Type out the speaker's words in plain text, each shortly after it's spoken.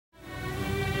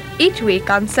Each week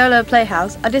on Solo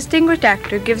Playhouse, a distinguished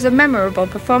actor gives a memorable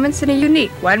performance in a unique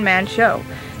one-man show.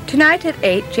 Tonight at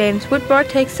 8, James Whitmore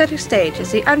takes center stage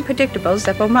as the unpredictable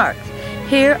Zeppo Marx.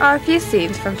 Here are a few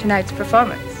scenes from tonight's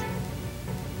performance.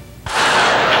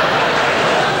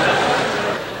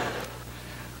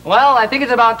 Well, I think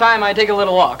it's about time I take a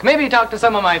little walk. Maybe talk to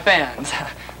some of my fans.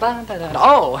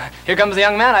 Oh, here comes a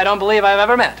young man I don't believe I've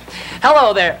ever met.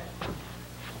 Hello there.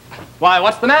 Why,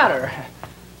 what's the matter?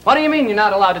 What do you mean you're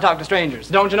not allowed to talk to strangers?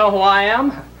 Don't you know who I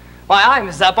am? Why, I'm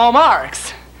Zeppo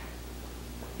Marx.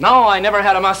 No, I never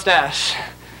had a mustache.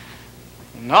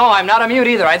 No, I'm not a mute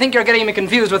either. I think you're getting me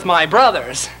confused with my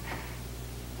brothers.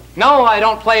 No, I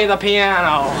don't play the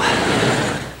piano.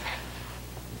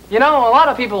 You know, a lot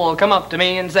of people will come up to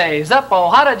me and say,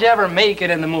 Zeppo, how did you ever make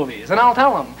it in the movies? And I'll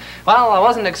tell them, well, I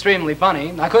wasn't extremely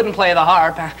funny, I couldn't play the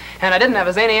harp, and I didn't have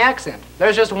a zany accent.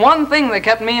 There's just one thing that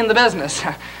kept me in the business,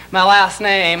 my last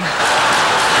name.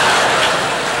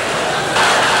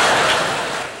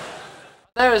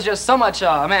 There's just so much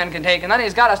a man can take, and then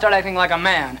he's got to start acting like a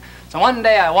man. So one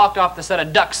day I walked off the set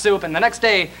of Duck Soup, and the next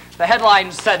day the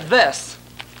headline said this.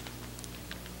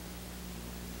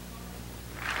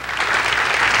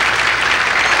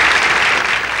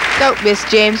 Don't miss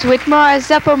James Whitmore as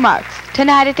Zeppo Marx,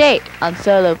 tonight at 8 on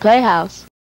Solo Playhouse.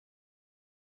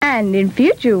 And in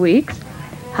future weeks,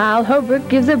 Hal Holbrook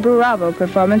gives a bravo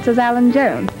performance as Alan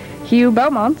Jones. Hugh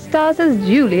Beaumont stars as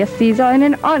Julius Caesar in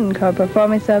an encore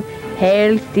performance of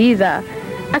Hail Caesar.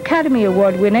 Academy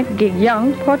Award winner Gig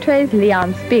Young portrays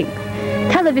Leon Spinks.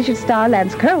 Television star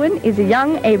Lance Cohen is a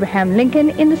young Abraham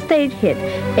Lincoln in the stage hit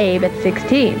Abe at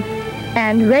 16.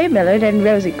 And Ray Millard and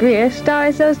Rosie Greer star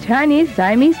as those Chinese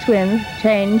Siamese twins,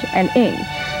 Change and Ing.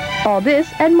 All this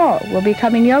and more will be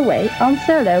coming your way on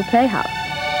Solo Playhouse.